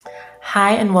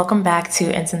Hi, and welcome back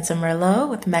to Incense and Merlot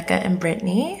with Mecca and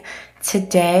Brittany.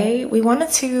 Today, we wanted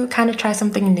to kind of try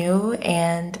something new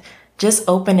and just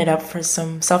open it up for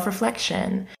some self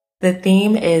reflection. The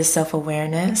theme is self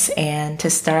awareness, and to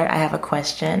start, I have a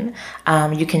question.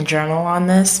 You can journal on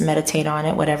this, meditate on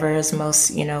it, whatever is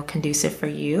most, conducive for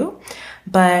you.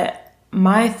 But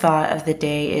my thought of the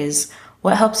day is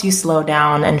what helps you slow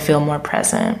down and feel more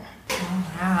present?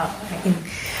 Oh, wow.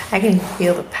 I can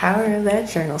feel the power of that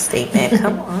journal statement.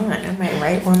 Come on. I might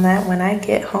write on that when I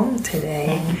get home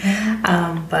today.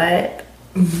 But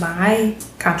my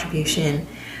contribution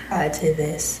to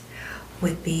this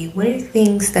would be, what are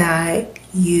things that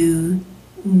you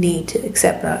need to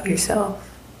accept about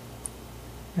yourself,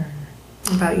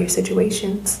 about your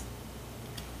situations?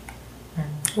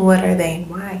 What are they and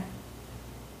why?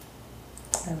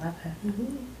 I love it.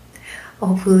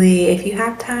 Hopefully, if you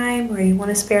have time or you want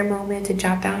to spare a moment to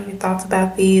jot down your thoughts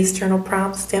about these journal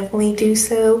prompts, definitely do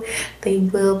so. They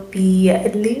will be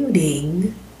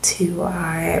alluding to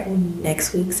our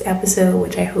next week's episode,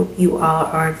 which I hope you all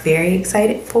are very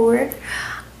excited for.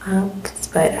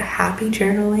 But happy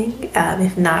journaling.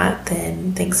 If not,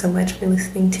 then thanks so much for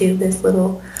listening to this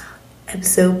little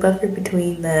episode buffer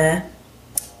between the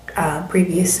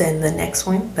previous and the next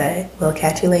one. But we'll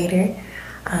catch you later.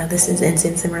 This is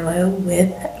Incense and Merlot with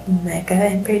Mecca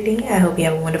and Brittany. I hope you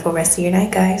have a wonderful rest of your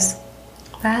night, guys.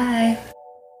 Bye.